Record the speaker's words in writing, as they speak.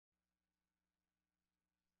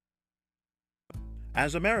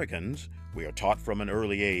As Americans, we are taught from an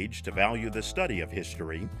early age to value the study of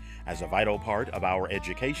history as a vital part of our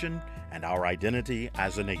education and our identity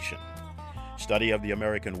as a nation. Study of the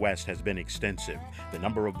American West has been extensive. The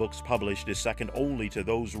number of books published is second only to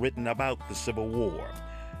those written about the Civil War.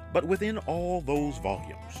 But within all those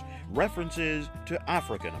volumes, references to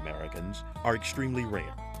African Americans are extremely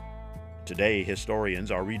rare. Today,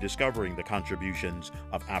 historians are rediscovering the contributions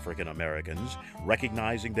of African Americans,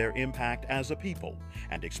 recognizing their impact as a people,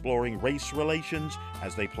 and exploring race relations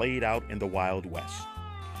as they played out in the Wild West.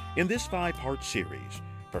 In this 5-part series,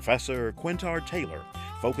 Professor Quintard Taylor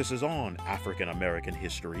focuses on African American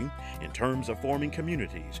history in terms of forming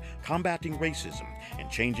communities, combating racism,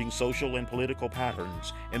 and changing social and political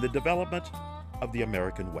patterns in the development of the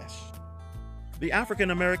American West. The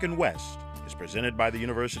African American West is presented by the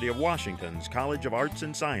University of Washington's College of Arts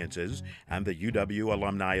and Sciences and the UW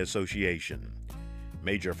Alumni Association.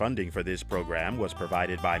 Major funding for this program was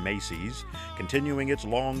provided by Macy's, continuing its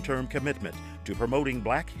long-term commitment to promoting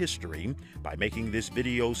Black history by making this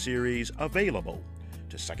video series available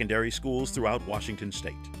to secondary schools throughout Washington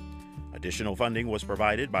State. Additional funding was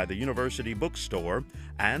provided by the University Bookstore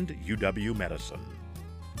and UW-Medicine.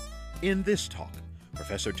 In this talk,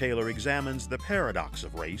 Professor Taylor examines the paradox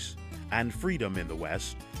of race and freedom in the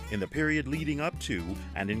West in the period leading up to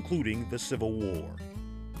and including the Civil War.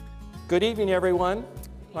 Good evening, everyone.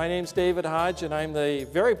 My name's David Hodge, and I'm the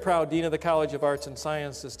very proud Dean of the College of Arts and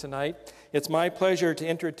Sciences tonight. It's my pleasure to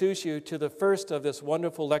introduce you to the first of this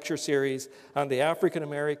wonderful lecture series on the African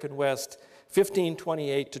American West,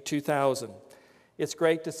 1528 to 2000. It's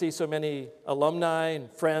great to see so many alumni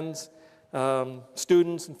and friends,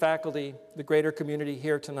 students and faculty, the greater community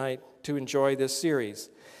here tonight to enjoy this series.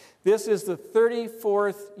 This is the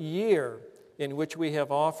 34th year in which we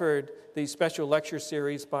have offered these special lecture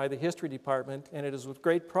series by the History Department, and it is with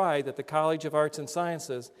great pride that the College of Arts and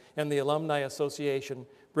Sciences and the Alumni Association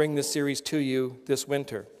bring this series to you this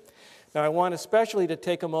winter. Now, I want especially to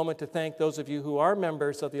take a moment to thank those of you who are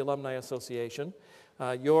members of the Alumni Association.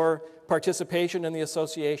 Your participation in the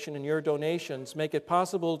association and your donations make it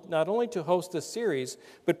possible not only to host this series,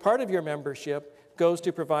 but part of your membership goes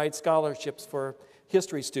to provide scholarships for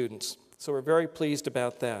history students. So we're very pleased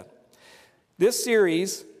about that. This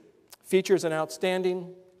series features an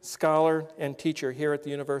outstanding scholar and teacher here at the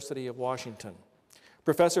University of Washington.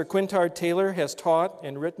 Professor Quintard Taylor has taught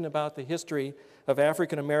and written about the history of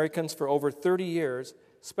African Americans for over 30 years,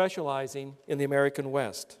 specializing in the American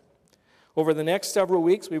West. Over the next several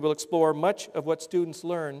weeks, we will explore much of what students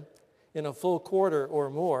learn in a full quarter or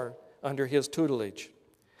more under his tutelage.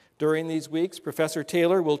 During these weeks, Professor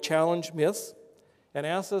Taylor will challenge myths and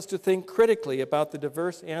ask us to think critically about the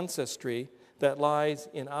diverse ancestry that lies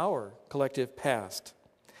in our collective past.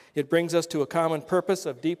 It brings us to a common purpose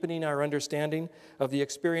of deepening our understanding of the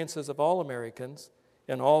experiences of all Americans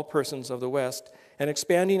and all persons of the West, and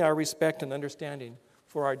expanding our respect and understanding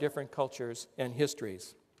for our different cultures and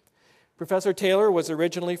histories. Professor Taylor was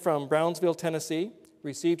originally from Brownsville, Tennessee,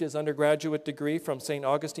 received his undergraduate degree from St.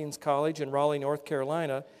 Augustine's College in Raleigh, North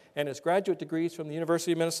Carolina, and his graduate degrees from the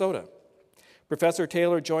University of Minnesota. Professor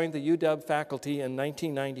Taylor joined the UW faculty in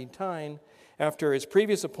 1999 after his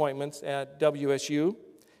previous appointments at WSU,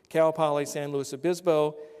 Cal Poly San Luis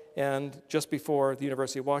Obispo, and just before the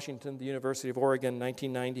University of Washington, the University of Oregon,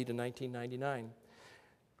 1990 to 1999.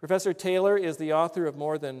 Professor Taylor is the author of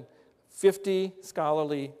more than 50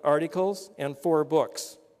 scholarly articles and 4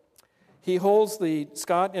 books. He holds the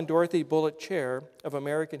Scott and Dorothy Bullitt Chair of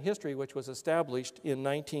American History, which was established in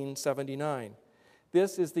 1979.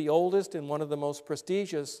 This is the oldest and one of the most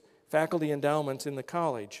prestigious faculty endowments in the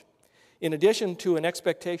college. In addition to an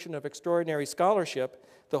expectation of extraordinary scholarship,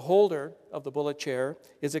 the holder of the Bullitt Chair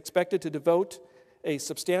is expected to devote a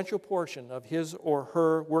substantial portion of his or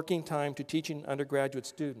her working time to teaching undergraduate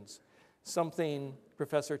students, something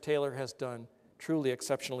Professor Taylor has done truly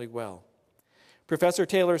exceptionally well. Professor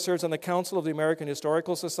Taylor serves on the Council of the American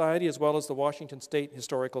Historical Society, as well as the Washington State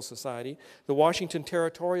Historical Society, the Washington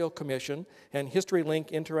Territorial Commission, and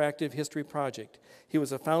HistoryLink Interactive History Project. He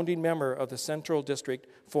was a founding member of the Central District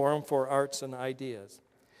Forum for Arts and Ideas.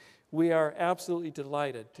 We are absolutely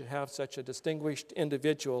delighted to have such a distinguished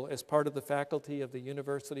individual as part of the faculty of the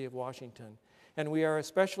University of Washington, and we are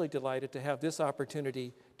especially delighted to have this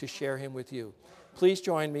opportunity to share him with you. Please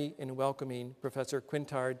join me in welcoming Professor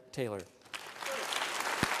Quintard Taylor.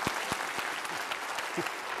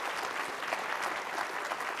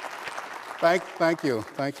 Thank you.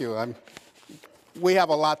 We have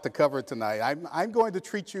a lot to cover tonight. I'm going to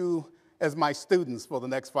treat you as my students for the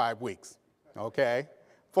next 5 weeks, okay?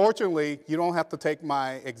 Fortunately, you don't have to take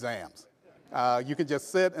my exams, You can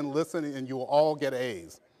just sit and listen and you will all get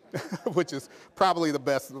A's, which is probably the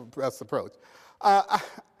best approach.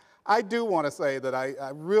 I do want to say that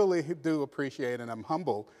I really do appreciate and I'm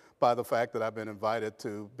humbled by the fact that I've been invited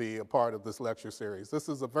to be a part of this lecture series. This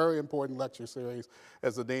is a very important lecture series.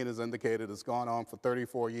 As the dean has indicated, it's gone on for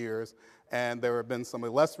 34 years, and there have been some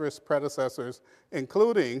illustrious predecessors,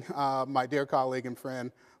 including my dear colleague and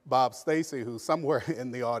friend, Bob Stacy, who's somewhere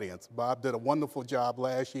in the audience. Bob did a wonderful job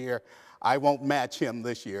last year. I won't match him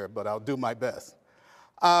this year, but I'll do my best.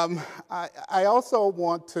 I also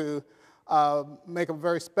want to make a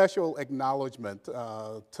very special acknowledgement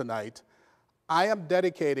tonight. I am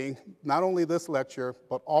dedicating not only this lecture,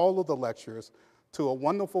 but all of the lectures to a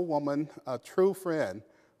wonderful woman, a true friend,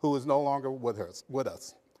 who is no longer with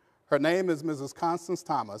us. Her name is Mrs. Constance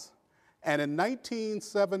Thomas, and in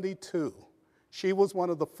 1972, she was one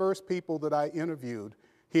of the first people that I interviewed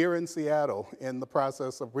here in Seattle in the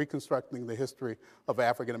process of reconstructing the history of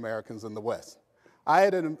African Americans in the West. I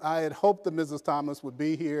had hoped that Mrs. Thomas would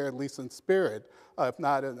be here, at least in spirit, if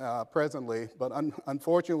not presently, but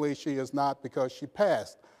unfortunately she is not, because she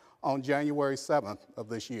passed on January 7th of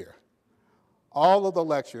this year. All of the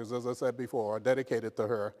lectures, as I said before, are dedicated to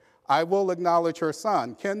her. I will acknowledge her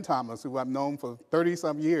son, Ken Thomas, who I've known for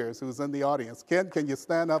 30-some years, who's in the audience. Ken, can you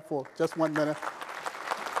stand up for just 1 minute?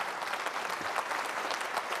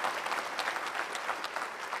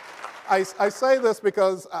 I say this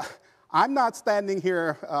because I'm not standing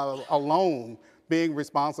here alone being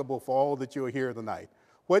responsible for all that you'll hear tonight.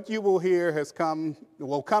 What you will hear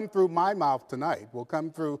will come through my mouth tonight, will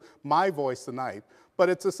come through my voice tonight, but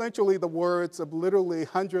it's essentially the words of literally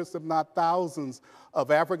hundreds, if not thousands,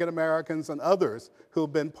 of African Americans and others who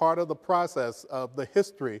have been part of the process of the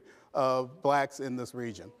history of blacks in this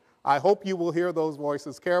region. I hope you will hear those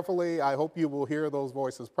voices carefully. I hope you will hear those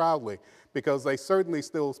voices proudly, because they certainly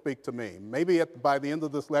still speak to me. Maybe by the end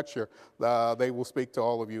of this lecture, they will speak to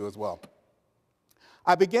all of you as well.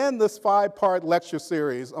 I began this 5-part lecture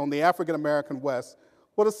series on the African American West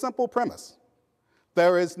with a simple premise.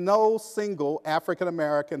 There is no single African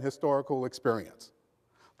American historical experience.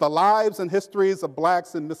 The lives and histories of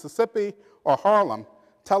blacks in Mississippi or Harlem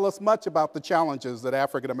tell us much about the challenges that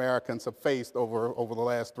African Americans have faced over the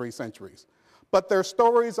last 3 centuries. But their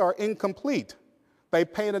stories are incomplete. They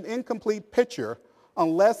paint an incomplete picture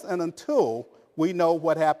unless and until we know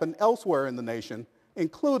what happened elsewhere in the nation,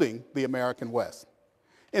 including the American West.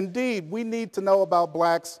 Indeed, we need to know about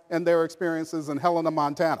blacks and their experiences in Helena,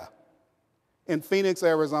 Montana, in Phoenix,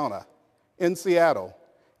 Arizona, in Seattle,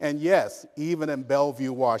 and yes, even in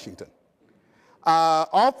Bellevue, Washington.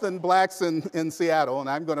 Often blacks in Seattle, and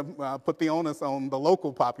I'm going to put the onus on the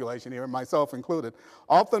local population here, myself included,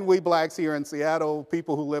 often we blacks here in Seattle,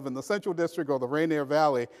 people who live in the Central District or the Rainier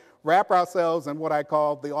Valley, wrap ourselves in what I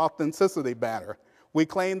call the authenticity banner. We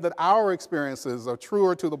claim that our experiences are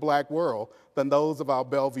truer to the black world than those of our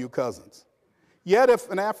Bellevue cousins. Yet if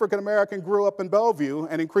an African American grew up in Bellevue,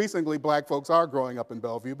 and increasingly black folks are growing up in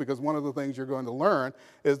Bellevue, because one of the things you're going to learn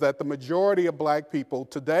is that the majority of black people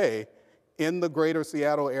today in the greater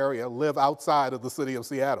Seattle area live outside of the city of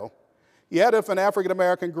Seattle. Yet if an African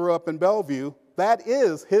American grew up in Bellevue, that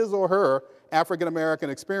is his or her African American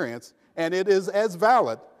experience, and it is as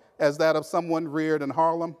valid as that of someone reared in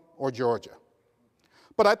Harlem or Georgia.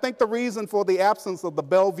 But I think the reason for the absence of the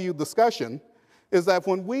Bellevue discussion is that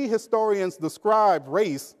when we historians describe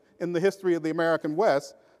race in the history of the American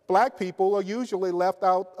West, black people are usually left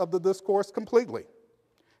out of the discourse completely.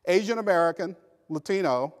 Asian American,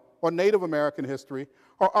 Latino, or Native American history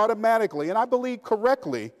are automatically, and I believe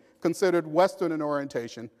correctly, considered Western in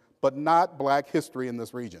orientation, but not black history in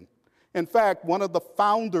this region. In fact, one of the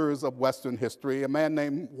founders of Western history, a man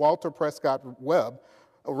named Walter Prescott Webb,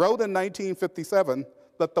 wrote in 1957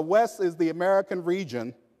 that the West is the American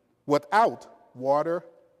region without water,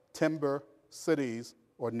 timber, cities,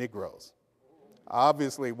 or Negroes.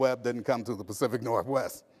 Obviously, Webb didn't come to the Pacific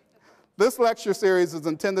Northwest. This lecture series is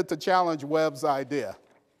intended to challenge Webb's idea.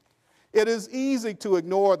 It is easy to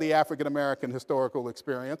ignore the African American historical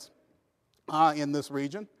experience in this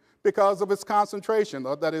region because of its concentration,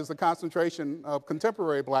 that is, the concentration of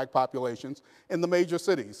contemporary black populations in the major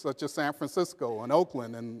cities, such as San Francisco and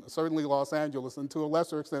Oakland and certainly Los Angeles and to a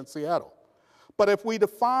lesser extent Seattle. But if we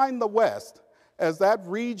define the West as that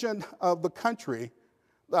region of the country,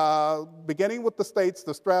 beginning with the states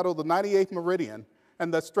that straddle the 98th meridian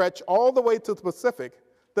and that stretch all the way to the Pacific,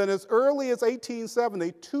 then as early as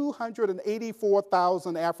 1870,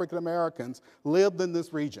 284,000 African Americans lived in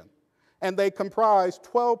this region, and they comprised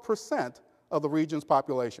 12% of the region's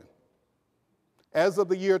population. As of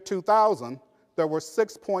the year 2000, there were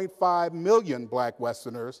 6.5 million black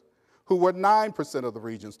Westerners who were 9% of the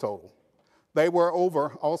region's total. They were over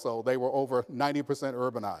 90%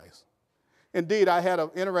 urbanized. Indeed, I had an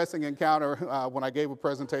interesting encounter when I gave a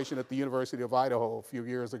presentation at the University of Idaho a few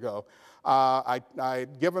years ago.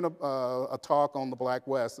 I'd given a talk on the Black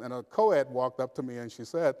West, and a co-ed walked up to me and she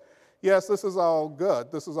said, yes, this is all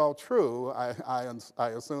good, this is all true, I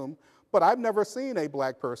assume, but I've never seen a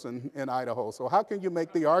black person in Idaho, so how can you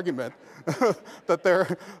make the argument that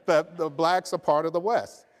the blacks are part of the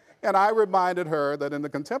West? And I reminded her that in the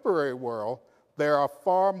contemporary world, there are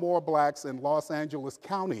far more blacks in Los Angeles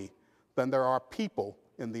County than there are people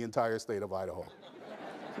in the entire state of Idaho.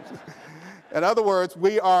 In other words,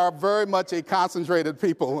 we are very much a concentrated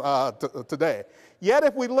people today. Yet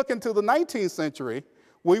if we look into the 19th century,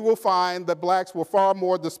 we will find that blacks were far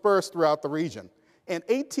more dispersed throughout the region. In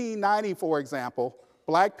 1890, for example,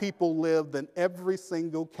 black people lived in every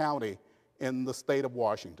single county in the state of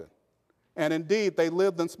Washington. And indeed, they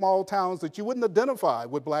lived in small towns that you wouldn't identify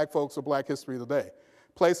with black folks or black history today.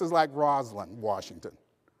 Places like Roslyn, Washington.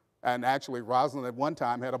 And actually, Roslyn at one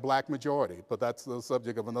time had a black majority, but that's the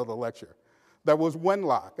subject of another lecture. There was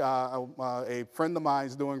Wenlock. A friend of mine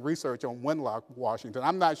is doing research on Wenlock, Washington.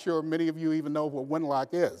 I'm not sure many of you even know what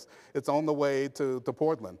Wenlock is. It's on the way to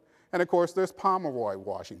Portland. And of course, there's Pomeroy,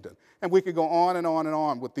 Washington. And we could go on and on and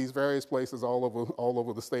on with these various places all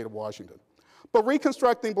over the state of Washington. But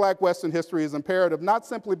reconstructing black Western history is imperative not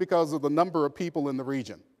simply because of the number of people in the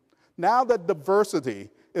region. Now that diversity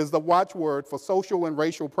is the watchword for social and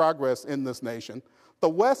racial progress in this nation, the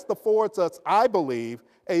West affords us, I believe,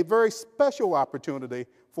 a very special opportunity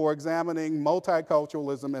for examining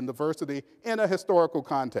multiculturalism and diversity in a historical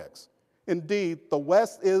context. Indeed, the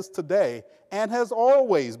West is today, and has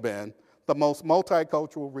always been, the most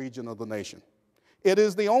multicultural region of the nation. It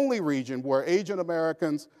is the only region where Asian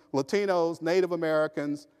Americans, Latinos, Native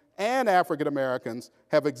Americans, and African Americans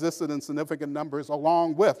have existed in significant numbers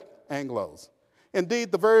along with Anglos.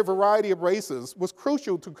 Indeed, the very variety of races was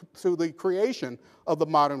crucial to the creation of the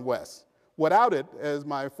modern West. Without it, as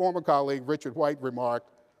my former colleague Richard White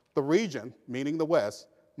remarked, the region, meaning the West,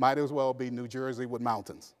 might as well be New Jersey with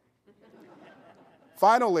mountains.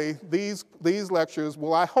 Finally, these lectures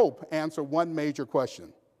will, I hope, answer one major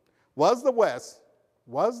question. Was the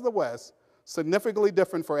West significantly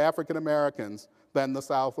different for African Americans than the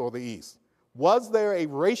South or the East? Was there a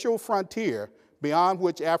racial frontier beyond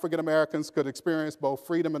which African Americans could experience both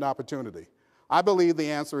freedom and opportunity? I believe the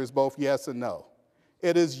answer is both yes and no.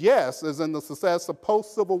 It is yes, as in the success of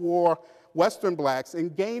post-Civil War Western blacks in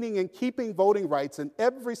gaining and keeping voting rights in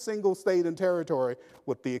every single state and territory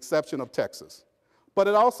with the exception of Texas. But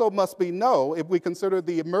it also must be no if we consider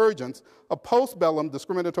the emergence of postbellum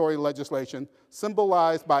discriminatory legislation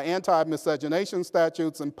symbolized by anti-miscegenation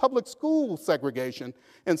statutes and public school segregation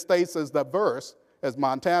in states as diverse as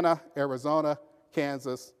Montana, Arizona,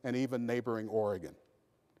 Kansas, and even neighboring Oregon.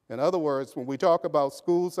 In other words, when we talk about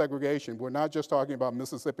school segregation, we're not just talking about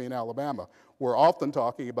Mississippi and Alabama. We're often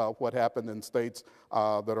talking about what happened in states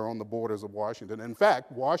that are on the borders of Washington. In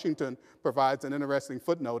fact, Washington provides an interesting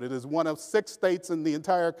footnote. It is one of 6 states in the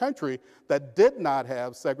entire country that did not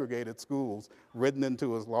have segregated schools written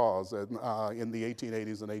into its laws in the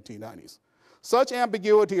 1880s and 1890s. Such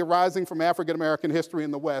ambiguity arising from African American history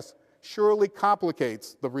in the West surely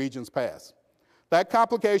complicates the region's past. That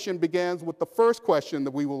complication begins with the first question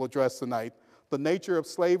that we will address tonight, the nature of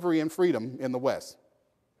slavery and freedom in the West.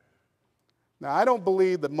 Now, I don't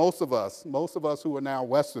believe that most of us who are now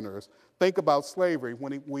Westerners, think about slavery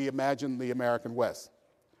when we imagine the American West.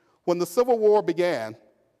 When the Civil War began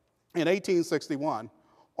in 1861,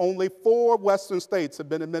 only 4 Western states had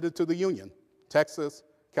been admitted to the Union: Texas,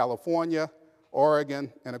 California,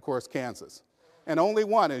 Oregon, and of course, Kansas. And only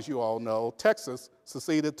one, as you all know, Texas,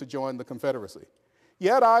 seceded to join the Confederacy.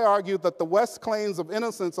 Yet I argue that the West's claims of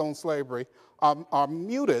innocence on slavery are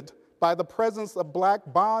muted by the presence of black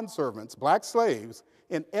bond servants, black slaves,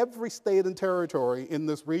 in every state and territory in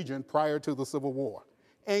this region prior to the Civil War,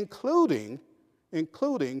 including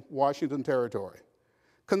Washington Territory.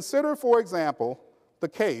 Consider, for example, the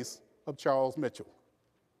case of Charles Mitchell.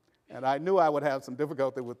 And I knew I would have some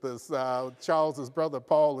difficulty with this. Charles's brother,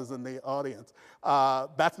 Paul, is in the audience.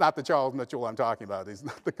 That's not the Charles Mitchell I'm talking about. He's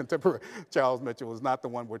not the contemporary Charles Mitchell is not the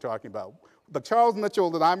one we're talking about. The Charles Mitchell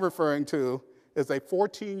that I'm referring to is a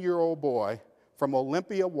 14-year-old boy from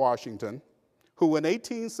Olympia, Washington, who in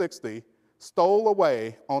 1860 stole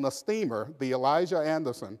away on a steamer, the Elijah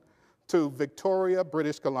Anderson, to Victoria,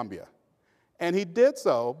 British Columbia. And he did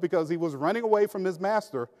so because he was running away from his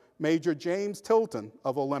master, Major James Tilton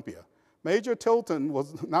of Olympia. Major Tilton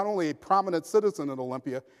was not only a prominent citizen in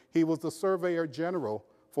Olympia, he was the Surveyor General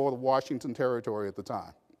for the Washington Territory at the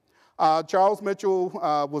time. Charles Mitchell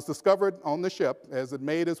was discovered on the ship as it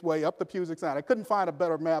made its way up the Puget Sound. I couldn't find a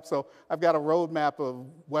better map, so I've got a road map of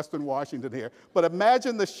western Washington here. But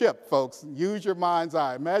imagine the ship, folks. Use your mind's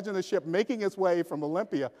eye. Imagine the ship making its way from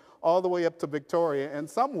Olympia all the way up to Victoria, and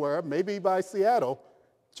somewhere, maybe by Seattle,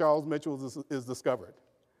 Charles Mitchell is discovered.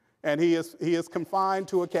 And he is confined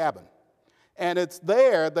to a cabin. And it's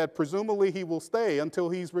there that presumably he will stay until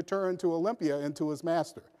he's returned to Olympia and to his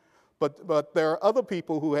master. But there are other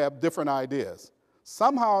people who have different ideas.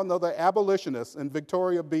 Somehow or another, abolitionists in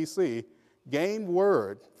Victoria, BC, gained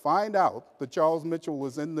word, find out that Charles Mitchell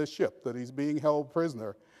was in this ship, that he's being held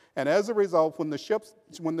prisoner. And as a result, when the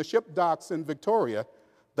ship docks in Victoria,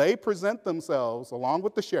 they present themselves along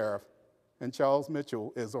with the sheriff, and Charles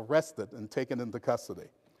Mitchell is arrested and taken into custody.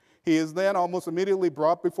 He is then almost immediately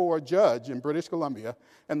brought before a judge in British Columbia,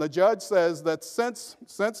 and the judge says that since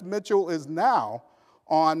Mitchell is now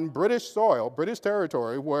on British soil, British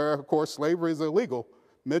territory, where, of course, slavery is illegal,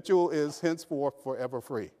 Mitchell is henceforth forever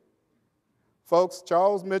free. Folks,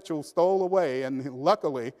 Charles Mitchell stole away, and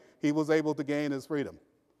luckily, he was able to gain his freedom.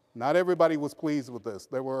 Not everybody was pleased with this.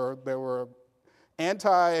 There were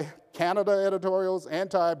anti-Canada editorials,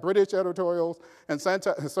 anti-British editorials, and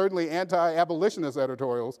certainly anti-abolitionist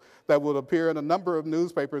editorials that would appear in a number of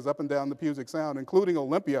newspapers up and down the Puget Sound, including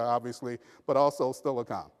Olympia, obviously, but also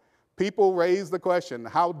Steilacoom. People raised the question,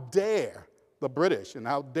 how dare the British and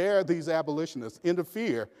how dare these abolitionists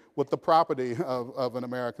interfere with the property of an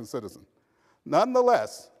American citizen?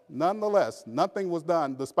 Nonetheless, nothing was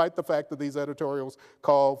done, despite the fact that these editorials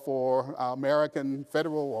called for American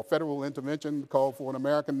federal intervention, called for an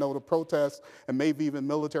American note of protest, and maybe even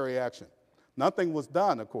military action. Nothing was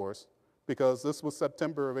done, of course, because this was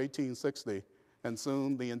September of 1860, and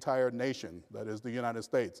soon the entire nation, that is the United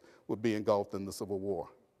States, would be engulfed in the Civil War.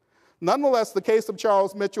 Nonetheless, the case of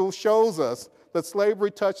Charles Mitchell shows us that slavery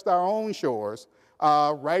touched our own shores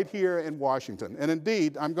right here in Washington. And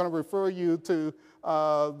indeed, I'm going to refer you to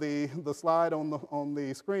the slide on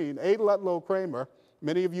the screen. A. Ludlow Kramer,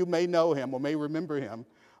 many of you may know him or may remember him,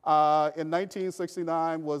 in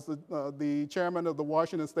 1969 was the chairman of the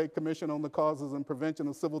Washington State Commission on the Causes and Prevention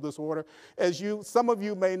of Civil Disorder. As some of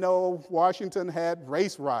you may know, Washington had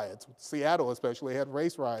race riots. Seattle especially had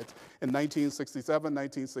race riots in 1967,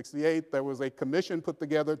 1968. There was a commission put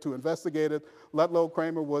together to investigate it. Ludlow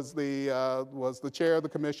Kramer was the chair of the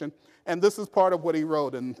commission. And this is part of what he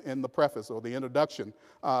wrote in the preface or the introduction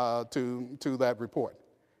to that report.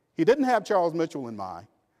 He didn't have Charles Mitchell in mind.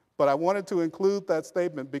 But I wanted to include that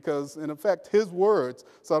statement because, in effect, his words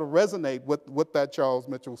sort of resonate with that Charles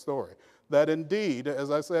Mitchell story. That indeed,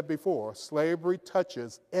 as I said before, slavery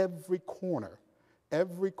touches every corner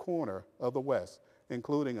of the West,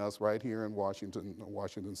 including us right here in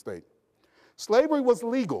Washington State. Slavery was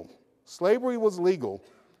legal. Slavery was legal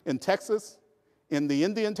in Texas, in the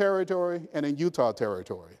Indian Territory, and in Utah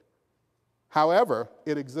Territory. However,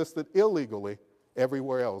 it existed illegally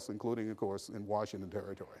everywhere else, including, of course, in Washington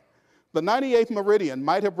Territory. The 98th meridian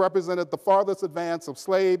might have represented the farthest advance of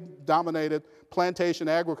slave-dominated plantation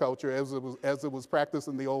agriculture as it was practiced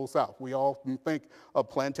in the Old South. We often think of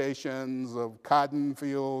plantations of cotton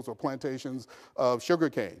fields or plantations of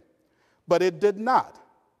sugarcane. But it did not.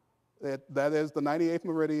 That is, the 98th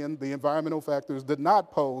meridian, the environmental factors did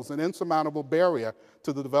not pose an insurmountable barrier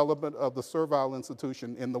to the development of the servile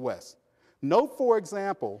institution in the West. Note, for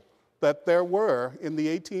example, that there were, in the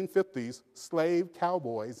 1850s, slave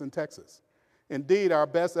cowboys in Texas. Indeed, our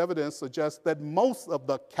best evidence suggests that most of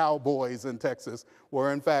the cowboys in Texas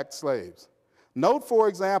were, in fact, slaves. Note, for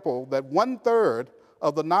example, that 1/3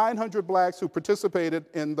 of the 900 blacks who participated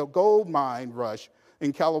in the gold mine rush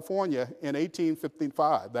in California in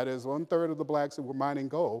 1855, that is, 1/3 of the blacks who were mining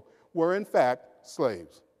gold, were, in fact,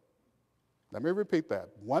 slaves. Let me repeat that.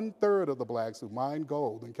 1/3 of the blacks who mined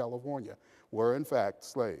gold in California were, in fact,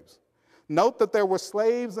 slaves. Note that there were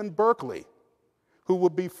slaves in Berkeley who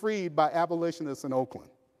would be freed by abolitionists in Oakland.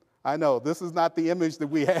 I know, this is not the image that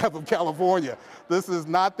we have of California. This is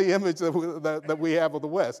not the image that we have of the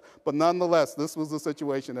West. But nonetheless, this was the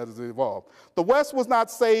situation as it evolved. The West was not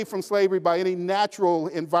saved from slavery by any natural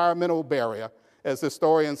environmental barrier, as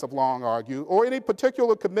historians have long argued, or any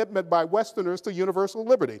particular commitment by Westerners to universal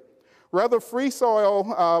liberty. Rather, free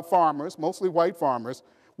soil farmers, mostly white farmers,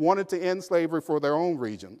 wanted to end slavery for their own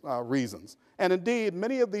reasons. And indeed,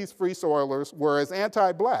 many of these free soilers were as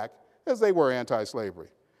anti-black as they were anti-slavery.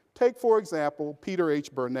 Take, for example, Peter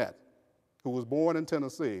H. Burnett, who was born in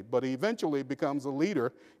Tennessee, but he eventually becomes a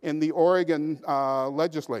leader in the Oregon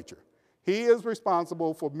legislature. He is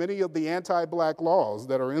responsible for many of the anti-black laws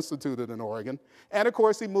that are instituted in Oregon. And of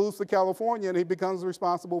course, he moves to California and he becomes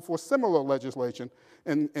responsible for similar legislation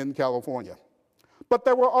in California. But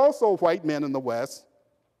there were also white men in the West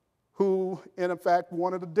who, in fact,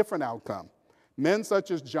 wanted a different outcome. Men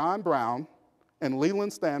such as John Brown and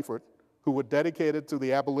Leland Stanford, who were dedicated to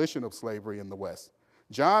the abolition of slavery in the West.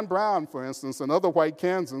 John Brown, for instance, and other white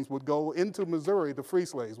Kansans would go into Missouri to free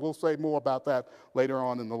slaves. We'll say more about that later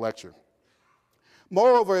on in the lecture.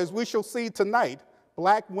 Moreover, as we shall see tonight,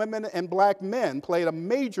 black women and black men played a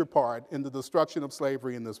major part in the destruction of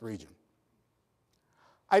slavery in this region.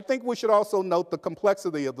 I think we should also note the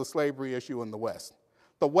complexity of the slavery issue in the West.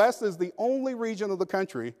 The West is the only region of the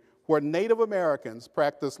country where Native Americans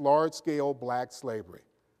practiced large-scale black slavery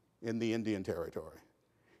in the Indian Territory.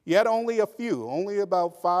 Yet only a few, only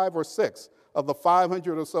about 5 or 6 of the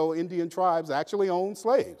 500 or so Indian tribes actually owned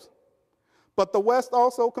slaves. But the West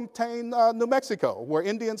also contained New Mexico, where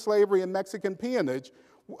Indian slavery and Mexican peonage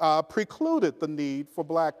precluded the need for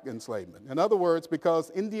black enslavement. In other words,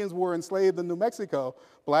 because Indians were enslaved in New Mexico,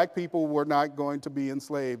 black people were not going to be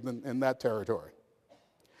enslaved in that territory.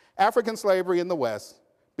 African slavery in the West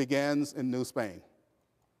begins in New Spain.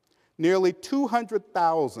 Nearly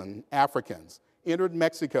 200,000 Africans entered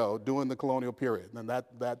Mexico during the colonial period, and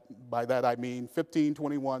by that I mean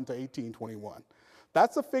 1521 to 1821.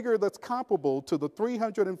 That's a figure that's comparable to the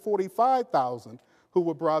 345,000 who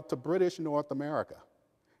were brought to British North America.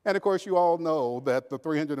 And of course, you all know that the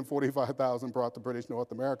 345,000 brought to British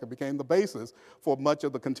North America became the basis for much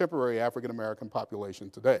of the contemporary African American population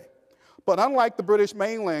today. But unlike the British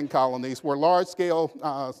mainland colonies, where large-scale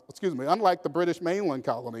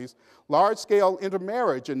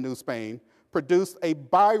intermarriage in New Spain produced a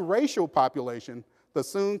biracial population that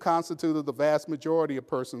soon constituted the vast majority of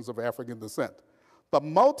persons of African descent. The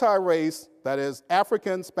multi-race, that is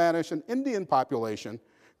African, Spanish, and Indian population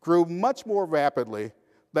grew much more rapidly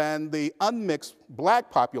than the unmixed black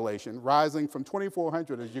population, rising from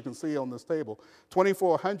 2,400, as you can see on this table,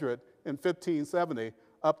 2,400 in 1570,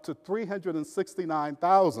 up to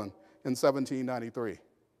 369,000 in 1793.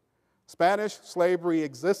 Spanish slavery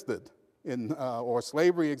existed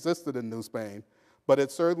slavery existed in New Spain, but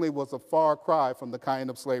it certainly was a far cry from the kind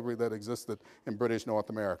of slavery that existed in British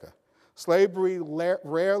North America. Slavery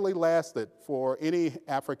rarely lasted for any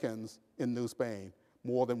Africans in New Spain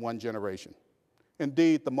more than one generation.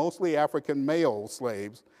 Indeed, the mostly African male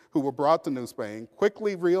slaves who were brought to New Spain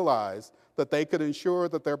quickly realized that they could ensure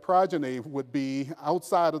that their progeny would be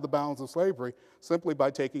outside of the bounds of slavery simply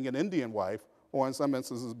by taking an Indian wife, or in some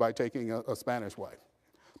instances by taking a Spanish wife.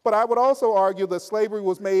 But I would also argue that slavery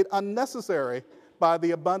was made unnecessary by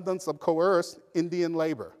the abundance of coerced Indian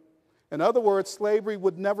labor. In other words, slavery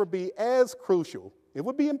would never be as crucial. It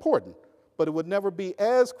would be important, but it would never be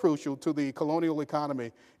as crucial to the colonial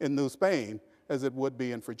economy in New Spain as it would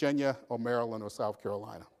be in Virginia or Maryland or South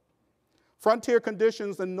Carolina. Frontier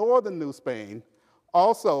conditions in northern New Spain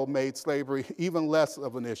also made slavery even less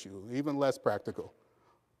of an issue, even less practical.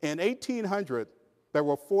 In 1800, there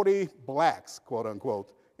were 40 blacks, quote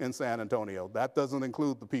unquote, in San Antonio. That doesn't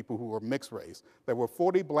include the people who were mixed race. There were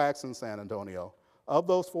 40 blacks in San Antonio. Of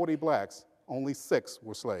those 40 blacks, only 6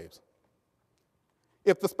 were slaves.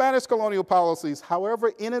 If the Spanish colonial policies,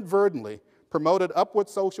 however inadvertently, promoted upward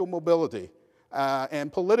social mobility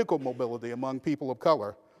and political mobility among people of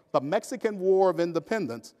color, the Mexican War of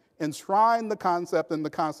Independence enshrined the concept in the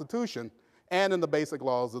Constitution and in the basic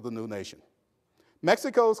laws of the new nation.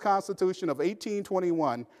 Mexico's Constitution of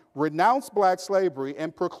 1821 renounced black slavery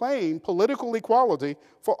and proclaimed political equality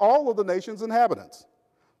for all of the nation's inhabitants.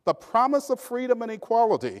 The promise of freedom and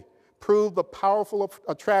equality proved the powerful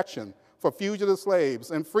attraction for fugitive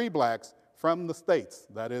slaves and free blacks from the states,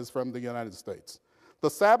 that is, from the United States. The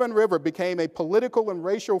Sabine River became a political and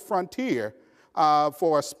racial frontier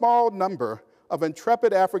for a small number of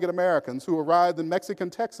intrepid African Americans who arrived in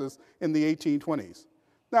Mexican Texas in the 1820s.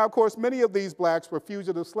 Now, of course, many of these blacks were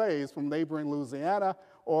fugitive slaves from neighboring Louisiana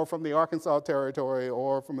or from the Arkansas Territory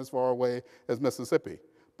or from as far away as Mississippi.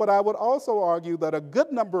 But I would also argue that a good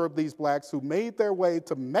number of these blacks who made their way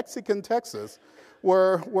to Mexican Texas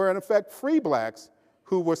were in effect free blacks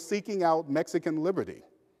who were seeking out Mexican liberty.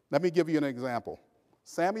 Let me give you an example.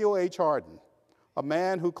 Samuel H. Hardin, a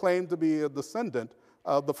man who claimed to be a descendant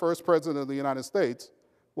of the first president of the United States,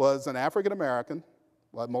 was an African American,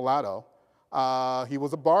 a mulatto. He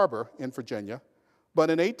was a barber in Virginia. But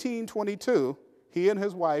in 1822, he and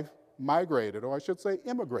his wife migrated, or I should say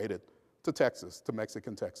immigrated, to Texas, to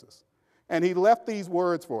Mexican Texas. And he left these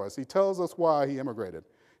words for us. He tells us why he immigrated.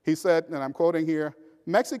 He said, and I'm quoting here,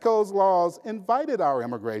 "Mexico's laws invited our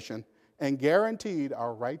immigration and guaranteed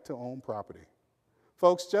our right to own property.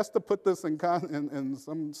 Folks, just to put this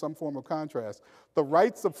in some form of contrast, the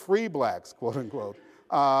rights of free blacks, quote unquote,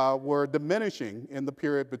 were diminishing in the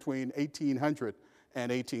period between 1800 and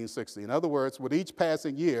 1860. In other words, with each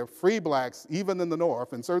passing year, free blacks, even in the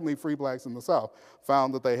North, and certainly free blacks in the South,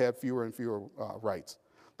 found that they had fewer and fewer rights.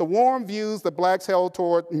 The warm views that blacks held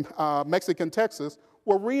toward Mexican Texas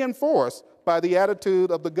were reinforced by the attitude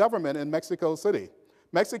of the government in Mexico City.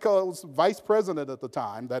 Mexico's vice president at the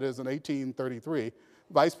time, that is in 1833,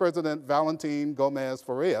 Vice President Valentin Gomez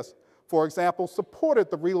Farias, for example,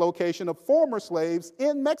 supported the relocation of former slaves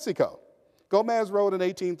in Mexico. Gomez wrote in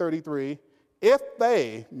 1833, "If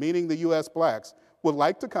they," meaning the U.S. blacks, "would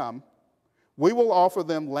like to come, we will offer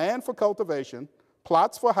them land for cultivation,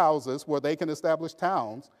 plots for houses where they can establish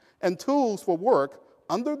towns, and tools for work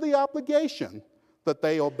under the obligation that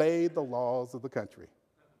they obey the laws of the country."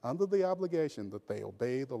 Under the obligation that they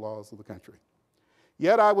obey the laws of the country.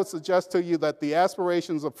 Yet I would suggest to you that the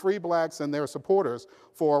aspirations of free blacks and their supporters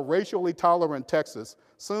for a racially tolerant Texas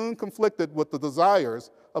soon conflicted with the desires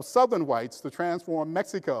of Southern whites to transform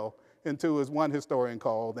Mexico into, as one historian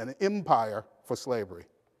called, an empire for slavery.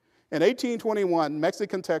 In 1821,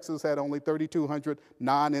 Mexican Texas had only 3,200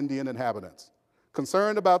 non-Indian inhabitants.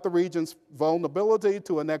 Concerned about the region's vulnerability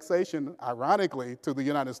to annexation, ironically, to the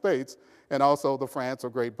United States and also the France or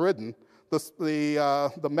Great Britain,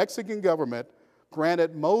 the Mexican government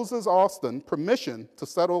granted Moses Austin permission to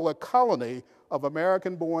settle a colony of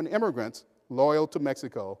American-born immigrants loyal to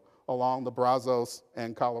Mexico along the Brazos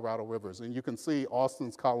and Colorado rivers. And you can see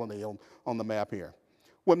Austin's colony on the map here.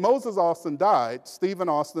 When Moses Austin died, Stephen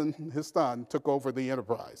Austin, his son, took over the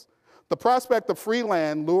enterprise. The prospect of free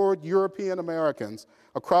land lured European Americans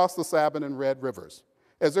across the Sabine and Red Rivers.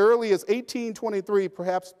 As early as 1823,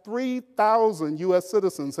 perhaps 3,000 U.S.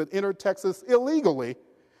 citizens had entered Texas illegally,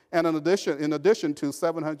 and in addition to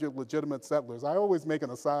 700 legitimate settlers. I always make an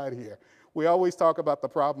aside here. We always talk about the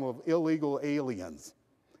problem of illegal aliens.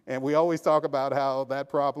 And we always talk about how that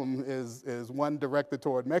problem is one directed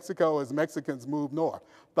toward Mexico as Mexicans move north.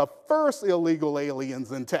 The first illegal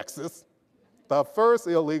aliens in Texas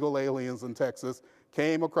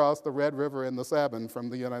came across the Red River and the Sabine from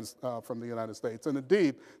the United States. And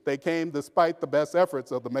indeed, they came despite the best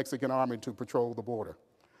efforts of the Mexican army to patrol the border.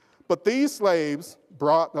 But these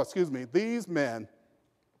men,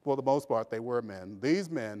 for the most part, they were men. These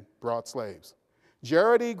men brought slaves.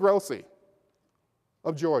 Jared E. Grossi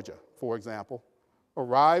of Georgia, for example,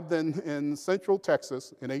 arrived in central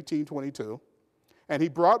Texas in 1822, and he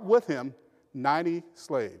brought with him 90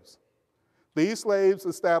 slaves. These slaves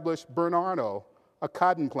established Bernardo, a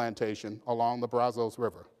cotton plantation along the Brazos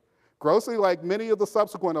River. Grossi, like many of the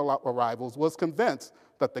subsequent arrivals, was convinced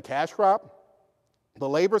that the cash crop, the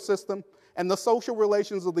labor system, and the social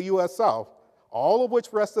relations of the U.S. South, all of which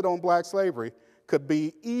rested on black slavery, could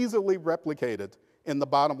be easily replicated in the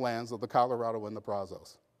bottomlands of the Colorado and the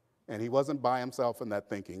Brazos. And he wasn't by himself in that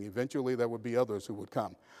thinking. Eventually, there would be others who would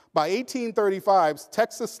come. By 1835,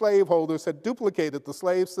 Texas slaveholders had duplicated the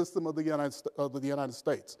slave system of the United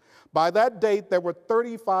States. By that date, there were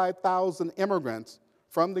 35,000 immigrants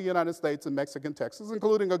from the United States and Mexican Texas,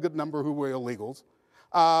 including a good number who were illegals.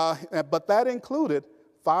 But that included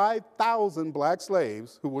 5,000 black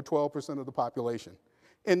slaves who were 12% of the population.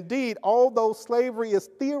 Indeed, although slavery is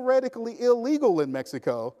theoretically illegal in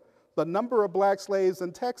Mexico, the number of black slaves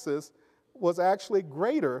in Texas was actually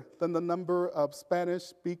greater than the number of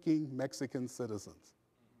Spanish-speaking Mexican citizens.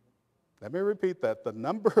 Let me repeat that. The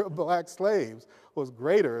number of black slaves was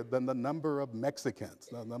greater than the number of Mexicans,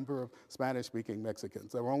 the number of Spanish-speaking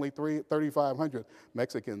Mexicans. There were only 3,500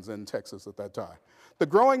 Mexicans in Texas at that time. The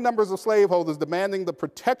growing numbers of slaveholders demanding the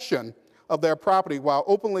protection of their property while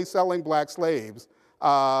openly selling black slaves,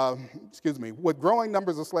 with growing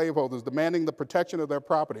numbers of slaveholders demanding the protection of their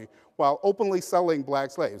property while openly selling black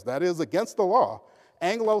slaves, that is against the law,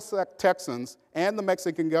 Anglo-Texans and the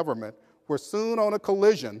Mexican government were soon on a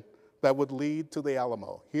collision that would lead to the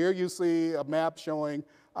Alamo. Here you see a map showing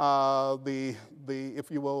if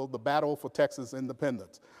you will, the battle for Texas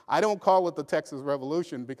independence. I don't call it the Texas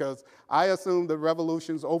Revolution because I assume that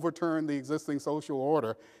revolutions overturn the existing social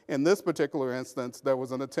order. In this particular instance, there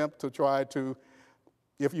was an attempt to try to,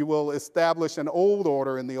 if you will, establish an old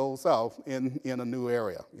order in the Old South in a new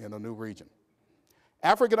area, in a new region.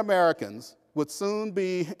 African Americans would soon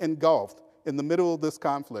be engulfed in the middle of this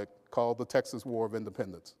conflict called the Texas War of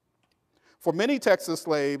Independence. For many Texas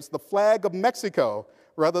slaves, the flag of Mexico,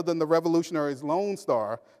 rather than the Revolutionary's Lone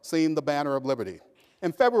Star, seemed the banner of liberty.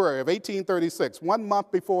 In February of 1836, 1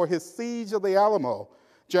 month before his siege of the Alamo,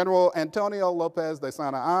 General Antonio Lopez de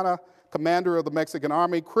Santa Anna commander of the Mexican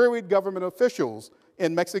army, queried government officials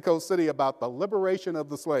in Mexico City about the liberation of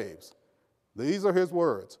the slaves. These are his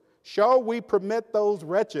words. "Shall we permit those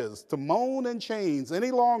wretches to moan in chains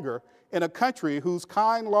any longer in a country whose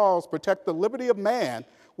kind laws protect the liberty of man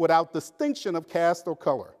without distinction of caste or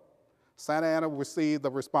color?" Santa Anna received a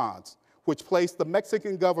response which placed the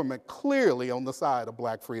Mexican government clearly on the side of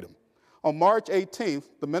black freedom. On March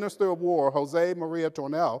 18th, the Minister of War, Jose Maria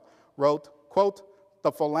Tornel, wrote, quote,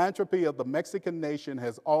 "The philanthropy of the Mexican nation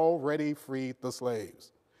has already freed the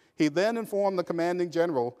slaves." He then informed the commanding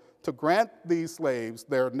general to grant these slaves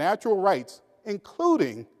their natural rights,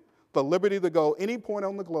 including the liberty to go any point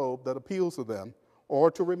on the globe that appeals to them,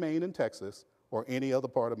 or to remain in Texas or any other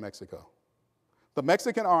part of Mexico. The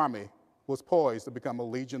Mexican army was poised to become a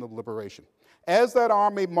legion of liberation. As that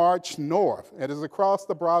army marched north, and as across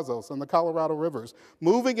the Brazos and the Colorado rivers,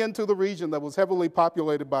 moving into the region that was heavily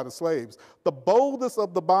populated by the slaves, the boldest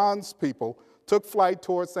of the bondspeople took flight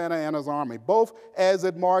towards Santa Anna's army, both as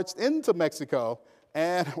it marched into Mexico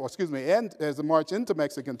and as it marched into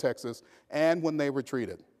Mexican Texas, and when they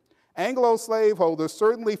retreated. Anglo slaveholders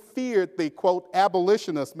certainly feared the, quote,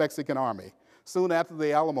 abolitionist Mexican army. Soon after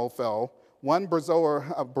the Alamo fell, one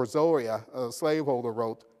Brazoria, a slaveholder,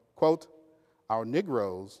 wrote, quote, "Our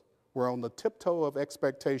Negroes were on the tiptoe of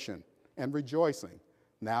expectation and rejoicing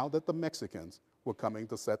now that the Mexicans were coming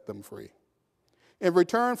to set them free." In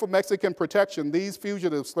return for Mexican protection, these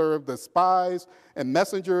fugitives served as spies and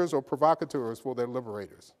messengers or provocateurs for their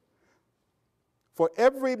liberators. For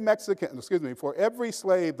every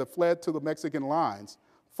slave that fled to the Mexican lines,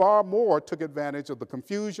 far more took advantage of the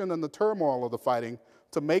confusion and the turmoil of the fighting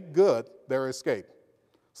to make good their escape.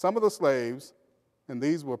 Some of the slaves, and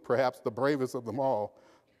these were perhaps the bravest of them all,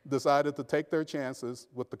 decided to take their chances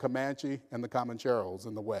with the Comanche and the Comancheros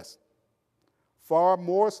in the West. Far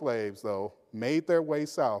more slaves, though, made their way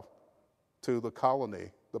south to the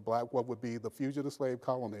colony, what would be the fugitive slave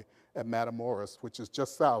colony at Matamoros, which is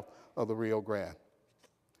just south of the Rio Grande.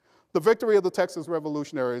 The victory of the Texas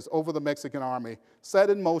revolutionaries over the Mexican army set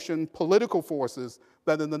in motion political forces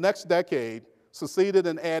that in the next decade succeeded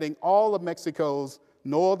in adding all of Mexico's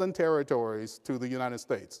northern territories to the United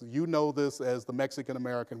States. You know this as the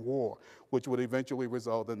Mexican-American War, which would eventually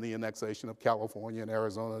result in the annexation of California and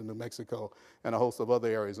Arizona and New Mexico and a host of other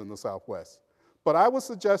areas in the Southwest. But I would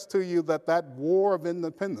suggest to you that that War of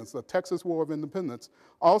Independence, the Texas War of Independence,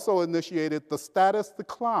 also initiated the status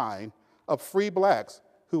decline of free blacks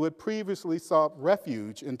who had previously sought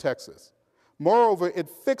refuge in Texas. Moreover, it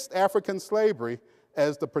fixed African slavery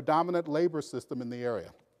as the predominant labor system in the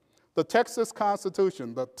area. The Texas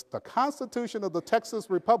Constitution, the Constitution of the Texas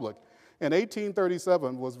Republic in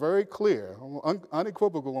 1837 was very clear,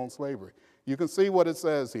 unequivocal on slavery. You can see what it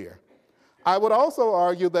says here. I would also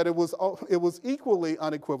argue that it was equally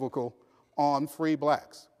unequivocal on free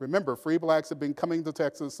blacks. Remember, free blacks had been coming to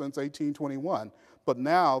Texas since 1821, but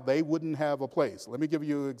now they wouldn't have a place. Let me give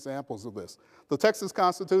you examples of this. The Texas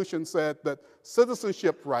Constitution said that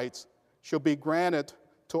citizenship rights shall be granted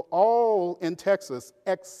to all in Texas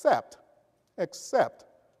except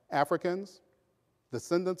Africans,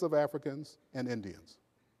 descendants of Africans, and Indians.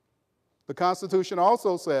 The Constitution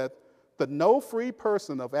also said that no free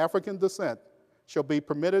person of African descent shall be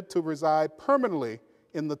permitted to reside permanently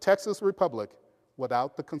in the Texas Republic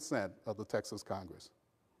without the consent of the Texas Congress.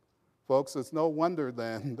 Folks, it's no wonder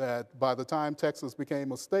then that by the time Texas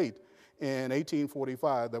became a state in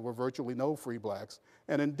 1845, there were virtually no free blacks.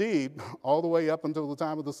 And indeed, all the way up until the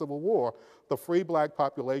time of the Civil War, the free black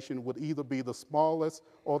population would either be the smallest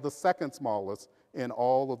or the second smallest in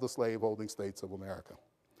all of the slaveholding states of America.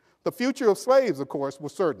 The future of slaves, of course,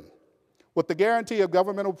 was certain. With the guarantee of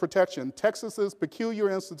governmental protection, Texas's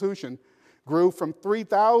peculiar institution grew from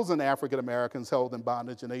 3,000 African Americans held in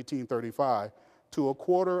bondage in 1835 to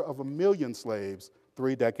 250,000 slaves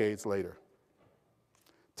 3 decades later.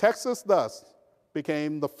 Texas thus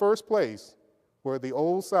became the first place where the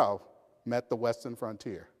Old South met the Western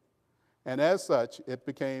frontier. And as such, it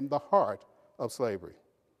became the heart of slavery.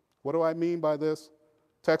 What do I mean by this?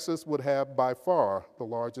 Texas would have by far the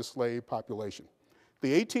largest slave population.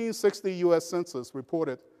 The 1860 U.S. Census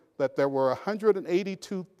reported that there were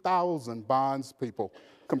 182,000 bondspeople,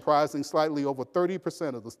 comprising slightly over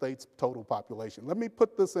 30% of the state's total population. Let me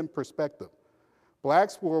put this in perspective.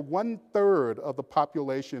 Blacks were 1/3 of the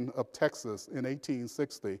population of Texas in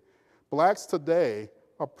 1860. Blacks today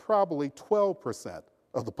are probably 12%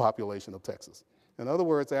 of the population of Texas. In other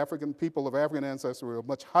words, people of African ancestry were a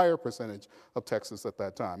much higher percentage of Texas at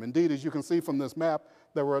that time. Indeed, as you can see from this map,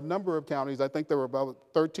 there were a number of counties. I think there were about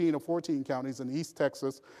 13 or 14 counties in East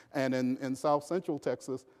Texas and in South Central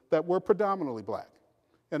Texas that were predominantly black.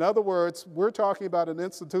 In other words, we're talking about an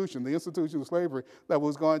institution, the institution of slavery, that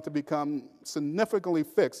was going to become significantly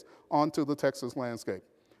fixed onto the Texas landscape.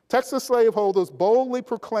 Texas slaveholders boldly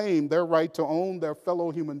proclaimed their right to own their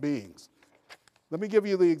fellow human beings. Let me give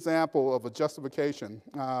you the example of a justification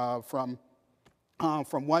from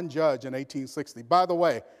one judge in 1860. By the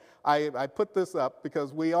way, I put this up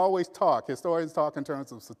because we always talk, historians talk in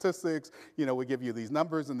terms of statistics, we give you these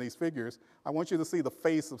numbers and these figures. I want you to see the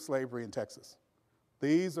face of slavery in Texas.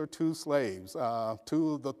 These are two slaves,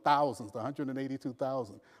 two of the thousands, the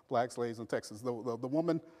 182,000 black slaves in Texas. The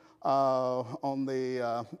woman on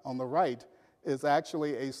the right is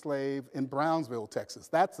actually a slave in Brownsville, Texas.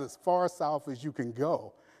 That's as far south as you can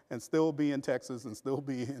go and still be in Texas and still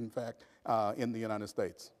be, in fact, in the United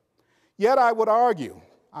States. Yet I would argue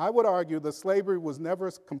that slavery was never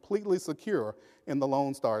completely secure in the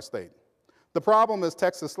Lone Star State. The problem, as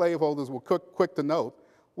Texas slaveholders were quick to note,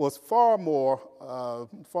 was far more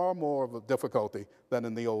of a difficulty than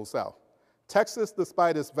in the Old South. Texas,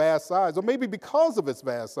 despite its vast size, or maybe because of its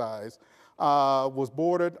vast size, was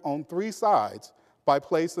bordered on three sides by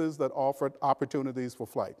places that offered opportunities for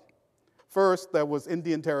flight. First, there was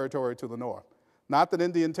Indian Territory to the north. Not that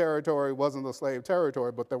Indian Territory wasn't a slave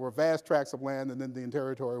territory, but there were vast tracts of land in Indian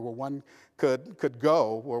Territory where one could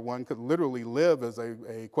go, where one could literally live as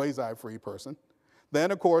a quasi-free person. Then,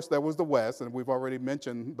 of course, there was the West, and we've already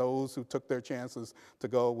mentioned those who took their chances to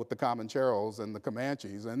go with the Comancheros and the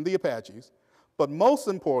Comanches and the Apaches. But most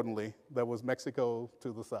importantly, there was Mexico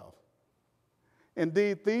to the south.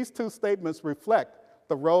 Indeed, these two statements reflect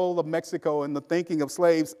the role of Mexico in the thinking of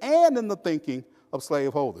slaves and in the thinking of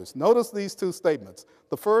slaveholders. Notice these two statements.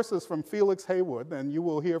 The first is from Felix Haywood, and you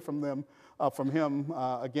will hear from him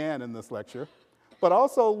again in this lecture. But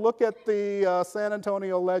also look at the San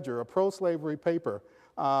Antonio Ledger, a pro-slavery paper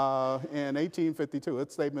in 1852,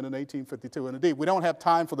 its statement in 1852. And indeed, we don't have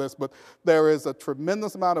time for this, but there is a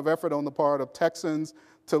tremendous amount of effort on the part of Texans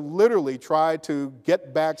to literally try to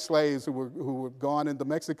get back slaves who had gone into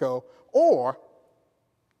Mexico or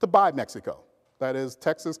to buy Mexico. That is,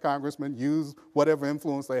 Texas congressmen use whatever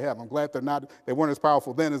influence they have. I'm glad they weren't as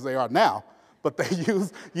powerful then as they are now, but they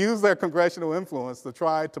use their congressional influence to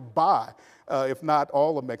try to buy, if not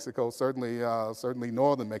all of Mexico, certainly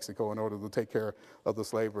northern Mexico, in order to take care of the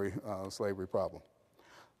slavery problem.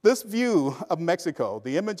 This view of Mexico,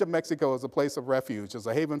 the image of Mexico as a place of refuge, as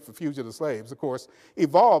a haven for fugitive slaves, of course,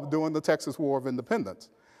 evolved during the Texas War of Independence.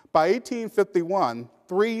 By 1851,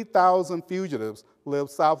 3,000 fugitives lived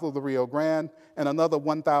south of the Rio Grande, and another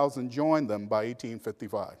 1,000 joined them by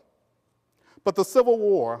 1855. But the Civil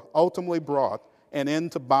War ultimately brought an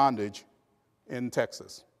end to bondage in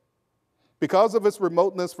Texas. Because of its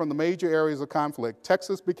remoteness from the major areas of conflict,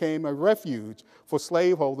 Texas became a refuge for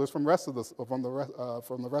slaveholders from the rest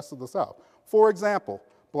of the South. For example,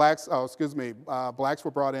 blacks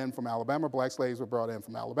were brought in from Alabama. Black slaves were brought in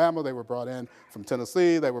from Alabama. They were brought in from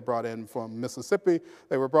Tennessee. They were brought in from Mississippi.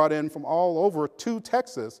 They were brought in from all over to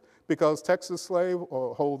Texas because Texas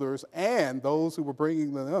slaveholders and those who were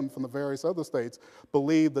bringing them in from the various other states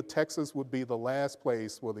believed that Texas would be the last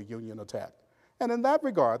place where the Union attacked. And in that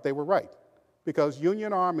regard, they were right, because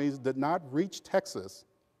Union armies did not reach Texas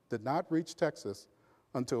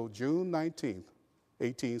until June 19th,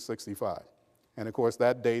 1865. And of course,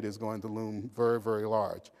 that date is going to loom very, very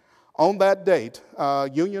large. On that date,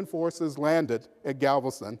 Union forces landed at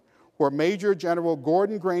Galveston, where Major General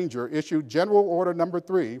Gordon Granger issued General Order No.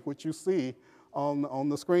 3, which you see on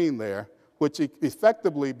the screen there, which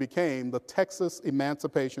effectively became the Texas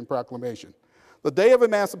Emancipation Proclamation. The day of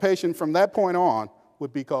emancipation from that point on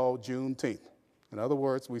would be called Juneteenth. In other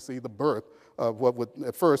words, we see the birth of what would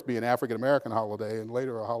at first be an African-American holiday and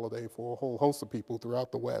later a holiday for a whole host of people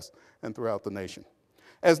throughout the West and throughout the nation.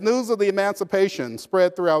 As news of the emancipation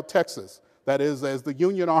spread throughout Texas, that is, as the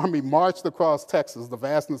Union Army marched across Texas, the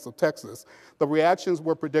vastness of Texas, the reactions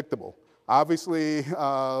were predictable. Obviously,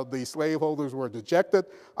 the slaveholders were dejected.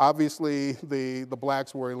 Obviously, the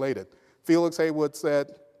blacks were elated. Felix Haywood said,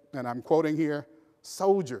 and I'm quoting here,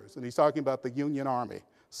 soldiers, and he's talking about the Union Army,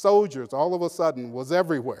 soldiers all of a sudden was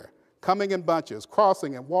everywhere, coming in bunches,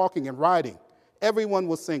 crossing and walking and riding. Everyone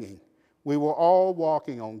was singing. We were all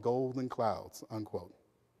walking on golden clouds, unquote.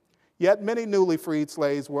 Yet many newly freed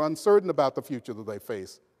slaves were uncertain about the future that they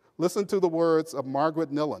faced. Listen to the words of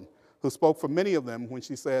Margaret Nillen, who spoke for many of them when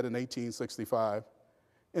she said in 1865,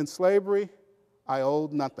 in slavery, I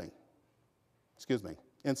owed nothing.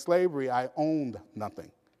 In slavery, I owned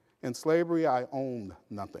nothing. In slavery, I owned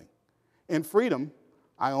nothing. In freedom,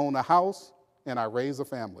 I own a house and I raise a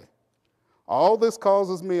family. All this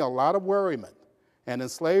causes me a lot of worriment, and in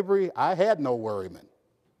slavery, I had no worriment.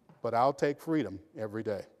 but I'll take freedom every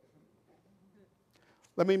day.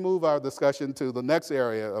 Let me move our discussion to the next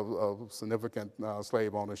area of significant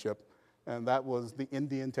slave ownership, and that was the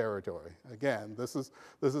Indian Territory. Again, this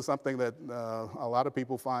is something that a lot of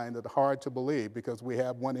people find it hard to believe because we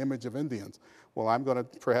have one image of Indians. Well, I'm going to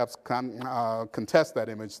perhaps contest that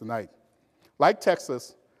image tonight. Like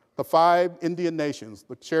Texas, the 5 Indian nations,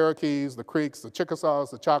 the Cherokees, the Creeks, the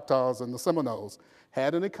Chickasaws, the Choctaws, and the Seminoles,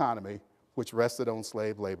 had an economy which rested on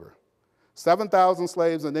slave labor. 7,000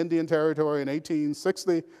 slaves in Indian Territory in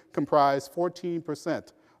 1860 comprised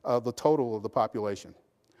 14% of the total of the population.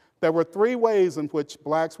 There were 3 ways in which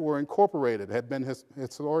blacks were incorporated, had been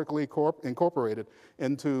historically incorporated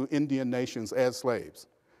into Indian nations as slaves.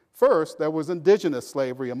 First, there was indigenous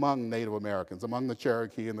slavery among Native Americans, among the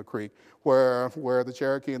Cherokee and the Creek, where the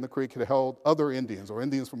Cherokee and the Creek had held other Indians or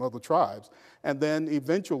Indians from other tribes, and then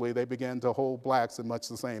eventually they began to hold blacks in much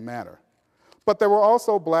the same manner. But there were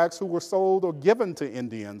also blacks who were sold or given to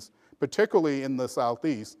Indians, particularly in the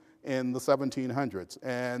Southeast, in the 1700s.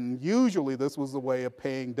 And usually this was a way of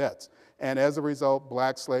paying debts. And as a result,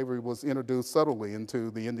 black slavery was introduced subtly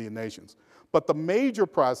into the Indian nations. But the major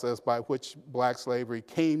process by which black slavery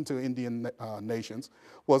came to Indian nations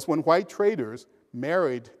was when white traders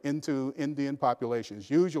married into Indian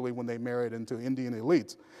populations, usually when they married into Indian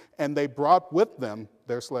elites, and they brought with them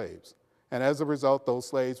their slaves. And as a result, those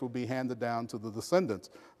slaves would be handed down to the descendants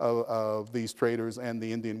of these traders and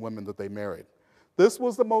the Indian women that they married. This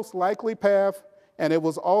was the most likely path, and it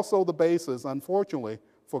was also the basis, unfortunately,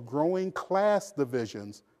 for growing class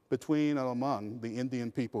divisions between and among the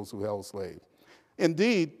Indian peoples who held slaves.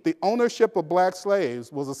 Indeed, the ownership of black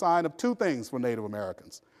slaves was a sign of 2 things for Native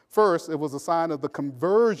Americans. First, it was a sign of the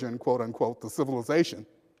conversion, quote unquote, to civilization.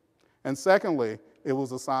 And secondly, it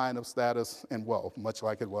was a sign of status and wealth, much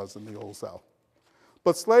like it was in the Old South.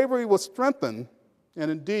 But slavery was strengthened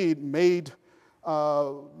and indeed made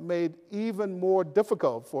even more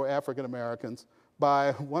difficult for African Americans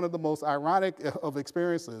by one of the most ironic of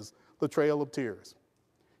experiences, the Trail of Tears.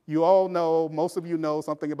 You all know, most of you know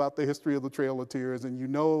something about the history of the Trail of Tears, and you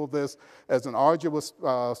know this as an arduous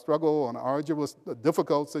struggle, an arduous,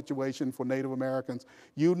 difficult situation for Native Americans.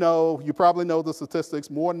 You probably know the statistics.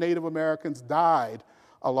 More Native Americans died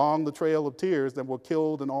along the Trail of Tears than were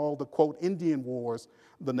killed in all the, quote, Indian wars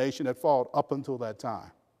the nation had fought up until that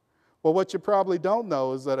time. Well, what you probably don't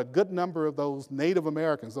know is that a good number of those Native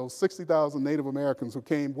Americans, those 60,000 Native Americans who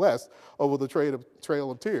came west over the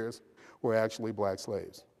Trail of Tears, were actually black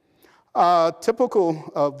slaves.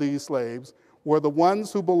 Typical of these slaves were the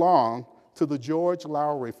ones who belonged to the George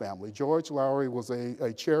Lowry family. George Lowry was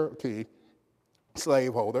a Cherokee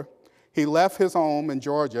slaveholder. He left his home in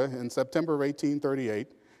Georgia in September of 1838.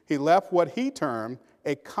 He left what he termed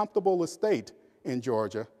a comfortable estate in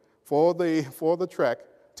Georgia for the trek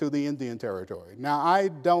to the Indian Territory. Now, I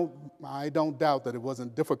don't doubt that it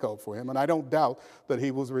wasn't difficult for him, and I don't doubt that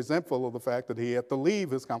he was resentful of the fact that he had to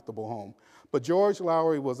leave his comfortable home. But George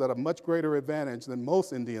Lowry was at a much greater advantage than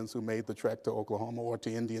most Indians who made the trek to Oklahoma or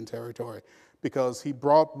to Indian Territory because he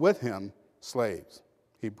brought with him slaves.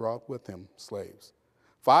 He brought with him slaves.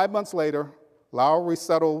 5 months later, Lowry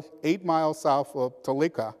settled 8 miles south of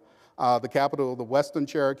Toluca, the capital of the Western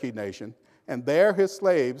Cherokee Nation, and there his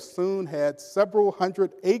slaves soon had several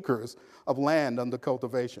hundred acres of land under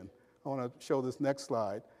cultivation. I want to show this next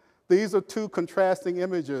slide. These are 2 contrasting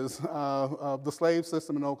images of the slave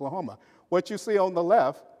system in Oklahoma. What you see on the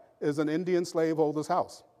left is an Indian slaveholder's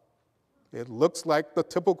house. It looks like the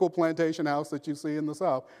typical plantation house that you see in the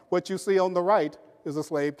South. What you see on the right is a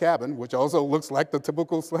slave cabin, which also looks like the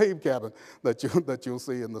typical slave cabin that you'll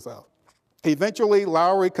see in the South. Eventually,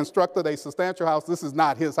 Lowry constructed a substantial house. This is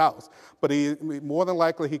not his house, but more than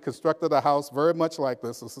likely he constructed a house very much like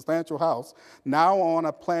this, a substantial house, now on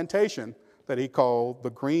a plantation that he called the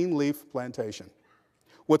Greenleaf Plantation.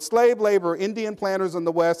 With slave labor, Indian planters in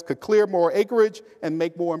the West could clear more acreage and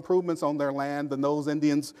make more improvements on their land than those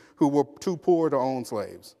Indians who were too poor to own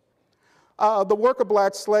slaves. The work of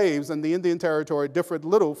black slaves in the Indian Territory differed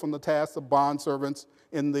little from the tasks of bondservants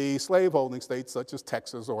in the slaveholding states such as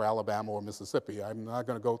Texas or Alabama or Mississippi. I'm not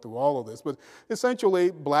going to go through all of this, but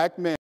essentially black men